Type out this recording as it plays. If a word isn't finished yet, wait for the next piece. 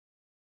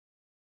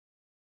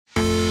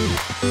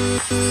I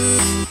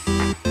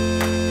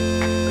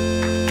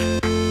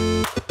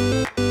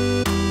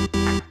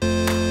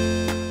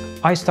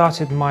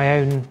started my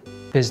own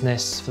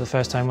business for the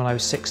first time when I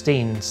was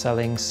 16,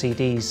 selling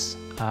CDs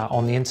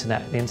on the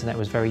internet. The internet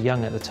was very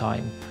young at the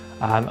time,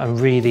 and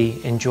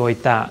really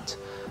enjoyed that.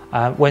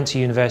 Went to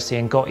university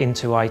and got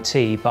into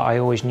IT, but I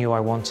always knew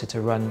I wanted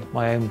to run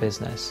my own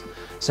business.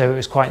 So it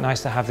was quite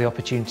nice to have the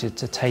opportunity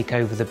to take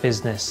over the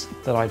business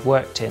that I'd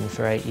worked in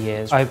for 8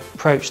 years. I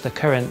approached the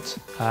current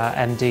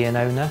MD and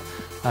owner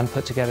and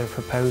put together a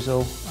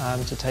proposal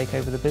to take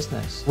over the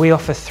business. We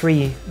offer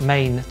 3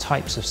 main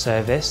types of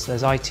service.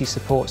 There's IT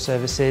support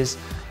services,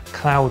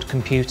 cloud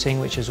computing,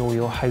 which is all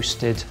your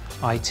hosted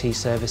IT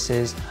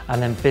services, and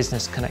then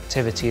business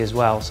connectivity as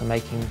well, so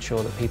making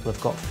sure that people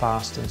have got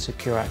fast and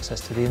secure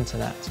access to the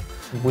internet.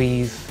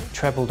 We've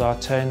trebled our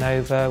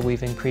turnover,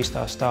 we've increased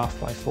our staff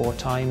by 4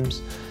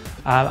 times,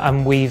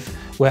 and we're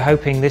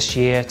hoping this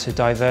year to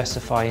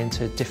diversify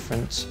into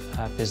different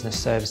business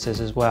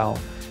services as well.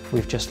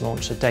 We've just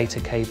launched a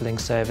data cabling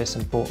service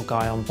and brought a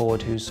guy on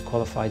board who's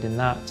qualified in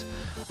that.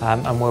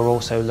 And we're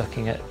also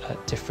looking at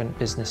different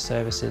business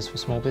services for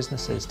small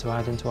businesses to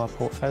add into our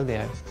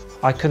portfolio.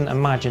 I couldn't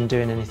imagine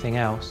doing anything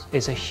else.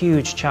 It's a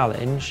huge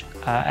challenge.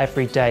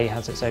 Every day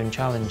has its own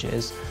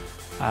challenges,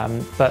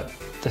 but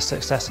the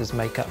successes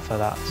make up for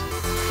that.